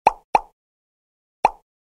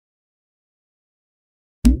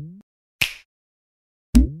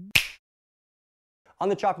On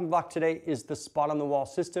the chopping block today is the spot on the wall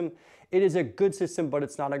system. It is a good system, but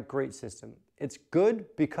it's not a great system. It's good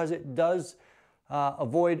because it does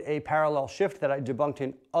avoid a parallel shift that I debunked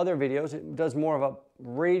in other videos. It does more of a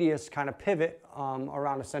radius kind of pivot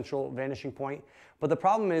around a central vanishing point. But the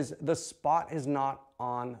problem is the spot is not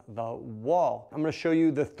on the wall. I'm going to show you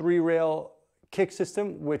the 3-rail kick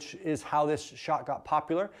system, which is how this shot got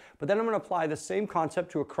popular. But then I'm going to apply the same concept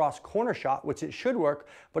to a cross corner shot, which it should work,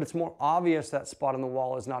 but it's more obvious that spot on the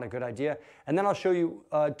wall is not a good idea. And then I'll show you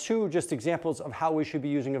two just examples of how we should be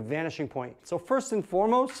using a vanishing point. So first and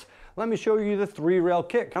foremost, let me show you the 3-rail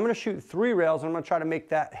kick. I'm going to shoot 3 rails and I'm going to try to make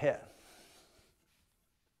that hit.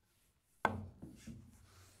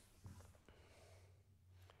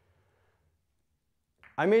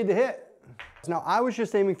 I made the hit. Now I was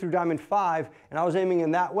just aiming through diamond 5 and I was aiming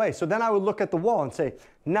in that way. So then I would look at the wall and say,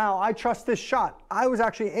 now I trust this shot. I was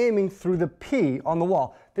actually aiming through the P on the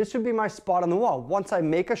wall. This should be my spot on the wall. Once I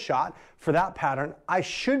make a shot for that pattern, I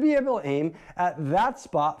should be able to aim at that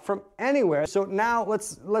spot from anywhere. So now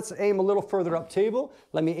let's aim a little further up table.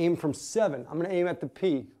 Let me aim from 7. I'm going to aim at the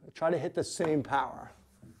P. Try to hit the same power.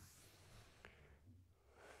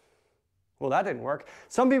 Well, that didn't work.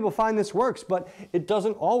 Some people find this works, but it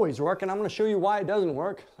doesn't always work, and I'm going to show you why it doesn't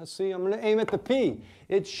work. Let's see, I'm going to aim at the P.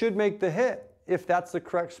 It should make the hit if that's the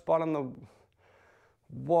correct spot on the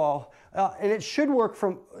wall. And it should work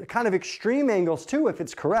from kind of extreme angles too if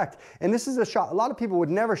it's correct. And this is a shot. A lot of people would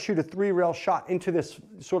never shoot a 3-rail shot into this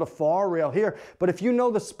sort of far rail here, but if you know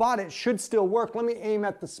the spot, it should still work. Let me aim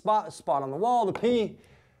at the spot on the wall, the P.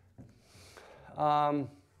 I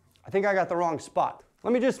think I got the wrong spot.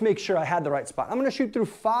 Let me just make sure I had the right spot. I'm going to shoot through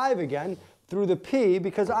 5 again, through the P,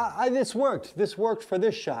 because this worked. This worked for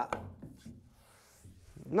this shot.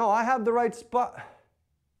 No, I have the right spot.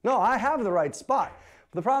 No, I have the right spot.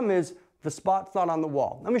 But the problem is the spot's not on the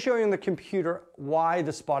wall. Let me show you on the computer why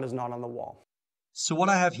the spot is not on the wall. So what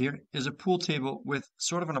I have here is a pool table with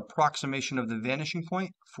sort of an approximation of the vanishing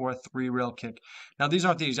point for a 3-rail kick. Now these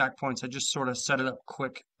aren't the exact points, I just sort of set it up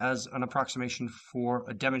quick as an approximation for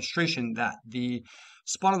a demonstration that the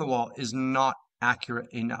spot on the wall is not accurate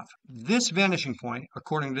enough. This vanishing point,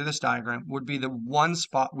 according to this diagram, would be the one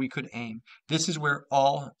spot we could aim. This is where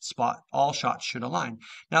all shots should align.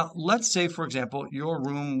 Now, let's say, for example, your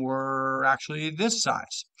room were actually this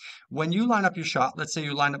size. When you line up your shot, let's say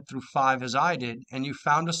you line up through 5 as I did, and you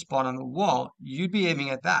found a spot on the wall, you'd be aiming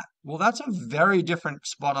at that. Well, that's a very different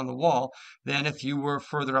spot on the wall than if you were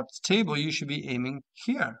further up the table, you should be aiming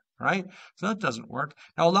here, right? So that doesn't work.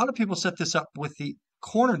 Now, a lot of people set this up with the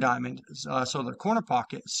corner diamond, so the corner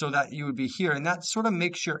pocket, so that you would be here, and that sort of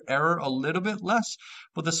makes your error a little bit less.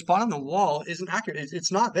 But the spot on the wall isn't accurate.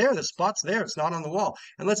 It's not there. The spot's there. It's not on the wall.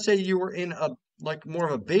 And let's say you were in a more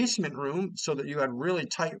of a basement room, so that you had really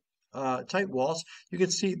tight walls. You can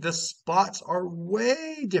see the spots are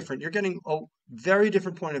way different. You're getting a very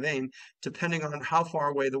different point of aim depending on how far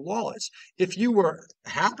away the wall is. If you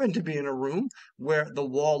happened to be in a room where the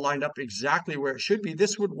wall lined up exactly where it should be,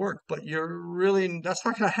 this would work, but that's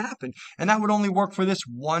not going to happen. And that would only work for this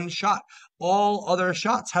one shot. All other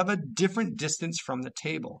shots have a different distance from the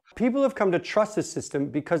table. People have come to trust this system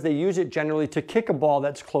because they use it generally to kick a ball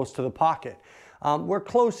that's close to the pocket. Where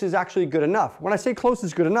close is actually good enough. When I say close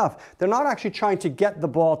is good enough, they're not actually trying to get the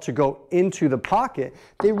ball to go into the pocket.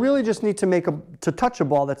 They really just need to touch a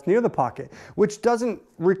ball that's near the pocket, which doesn't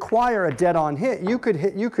require a dead-on hit. You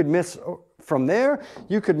could miss from there,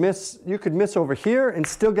 you could miss over here and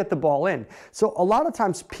still get the ball in. So a lot of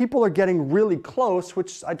times people are getting really close,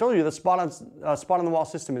 which I told you the spot on the wall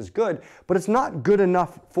system is good, but it's not good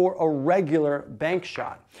enough for a regular bank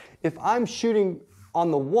shot. If I'm shooting on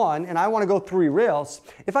the 1 and I want to go 3 rails,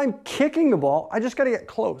 if I'm kicking the ball, I just got to get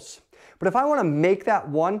close. But if I want to make that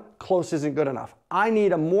 1, close isn't good enough. I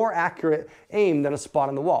need a more accurate aim than a spot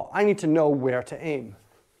on the wall. I need to know where to aim.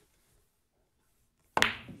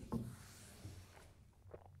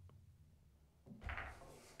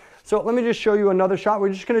 So let me just show you another shot.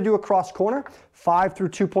 We're just going to do a cross corner, 5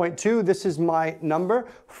 through 2.2. This is my number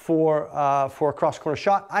for a cross corner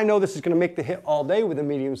shot. I know this is going to make the hit all day with a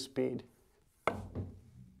medium speed.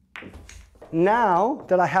 Now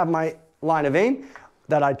that I have my line of aim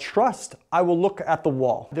that I trust, I will look at the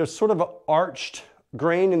wall. There's sort of an arched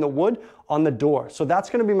grain in the wood on the door. So that's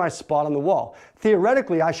going to be my spot on the wall.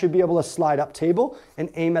 Theoretically, I should be able to slide up table and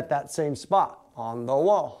aim at that same spot on the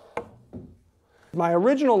wall. My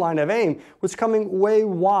original line of aim was coming way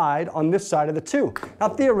wide on this side of the 2. Now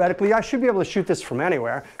theoretically, I should be able to shoot this from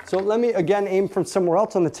anywhere. So let me again aim from somewhere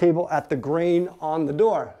else on the table at the grain on the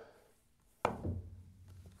door.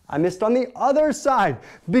 I missed on the other side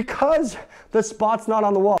because the spot's not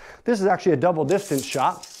on the wall. This is actually a double distance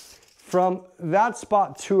shot. From that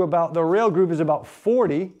spot to about the rail groove is about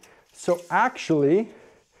 40. So actually,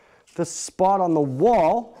 the spot on the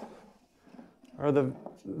wall, or the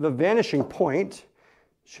vanishing point,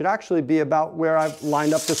 should actually be about where I've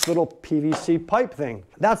lined up this little PVC pipe thing.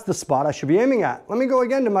 That's the spot I should be aiming at. Let me go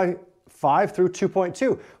again to my 5 through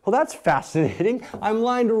 2.2. Well, that's fascinating. I'm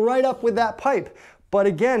lined right up with that pipe. But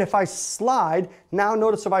again, if I slide, now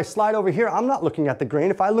notice if I slide over here, I'm not looking at the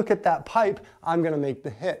grain. If I look at that pipe, I'm gonna make the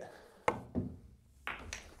hit.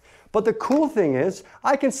 But the cool thing is,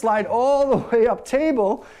 I can slide all the way up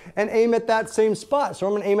table and aim at that same spot. So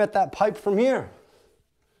I'm gonna aim at that pipe from here.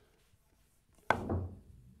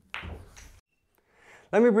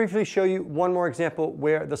 Let me briefly show you one more example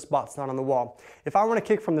where the spot's not on the wall. If I want to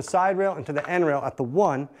kick from the side rail into the end rail at the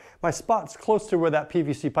 1, my spot's close to where that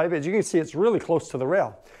PVC pipe is. You can see it's really close to the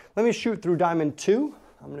rail. Let me shoot through diamond 2.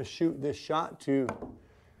 I'm going to shoot this shot to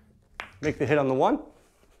make the hit on the 1.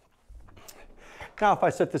 Now if I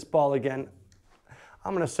set this ball again,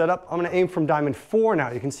 I'm going to aim from diamond 4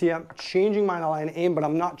 now. You can see I'm changing my line of aim, but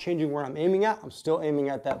I'm not changing where I'm aiming at. I'm still aiming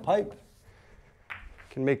at that pipe.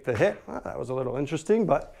 Can make the hit. Well, that was a little interesting,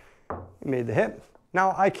 but it made the hit.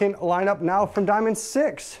 Now I can line up now from diamond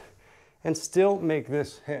 6 and still make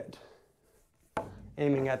this hit,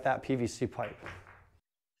 aiming at that PVC pipe.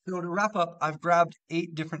 So to wrap up, I've grabbed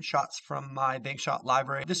 8 different shots from my bank shot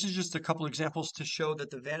library. This is just a couple examples to show that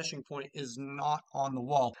the vanishing point is not on the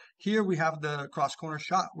wall. Here we have the cross corner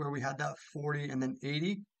shot where we had that 40 and then 80.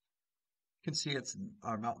 You can see it's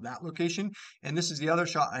about that location. And this is the other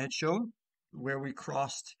shot I had shown, where we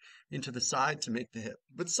crossed into the side to make the hit.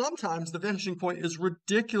 But sometimes the vanishing point is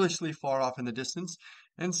ridiculously far off in the distance,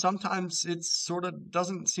 and sometimes it sort of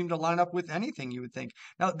doesn't seem to line up with anything you would think.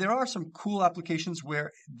 Now, there are some cool applications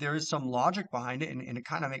where there is some logic behind it, and it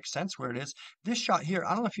kind of makes sense where it is. This shot here,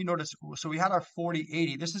 I don't know if you noticed, so we had our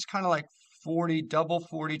 40-80. This is kind of like 40, double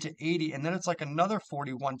 40 to 80, and then it's like another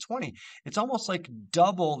 40, 120. It's almost like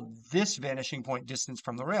double this vanishing point distance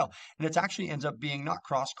from the rail, and it actually ends up being not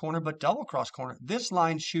cross corner, but double cross corner. This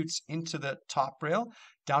line shoots into the top rail,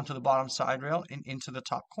 down to the bottom side rail, and into the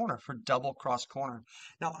top corner for double cross corner.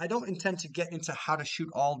 Now, I don't intend to get into how to shoot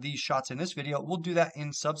all these shots in this video. We'll do that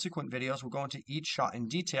in subsequent videos. We'll go into each shot in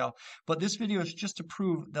detail, but this video is just to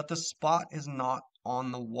prove that the spot is not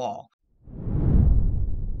on the wall.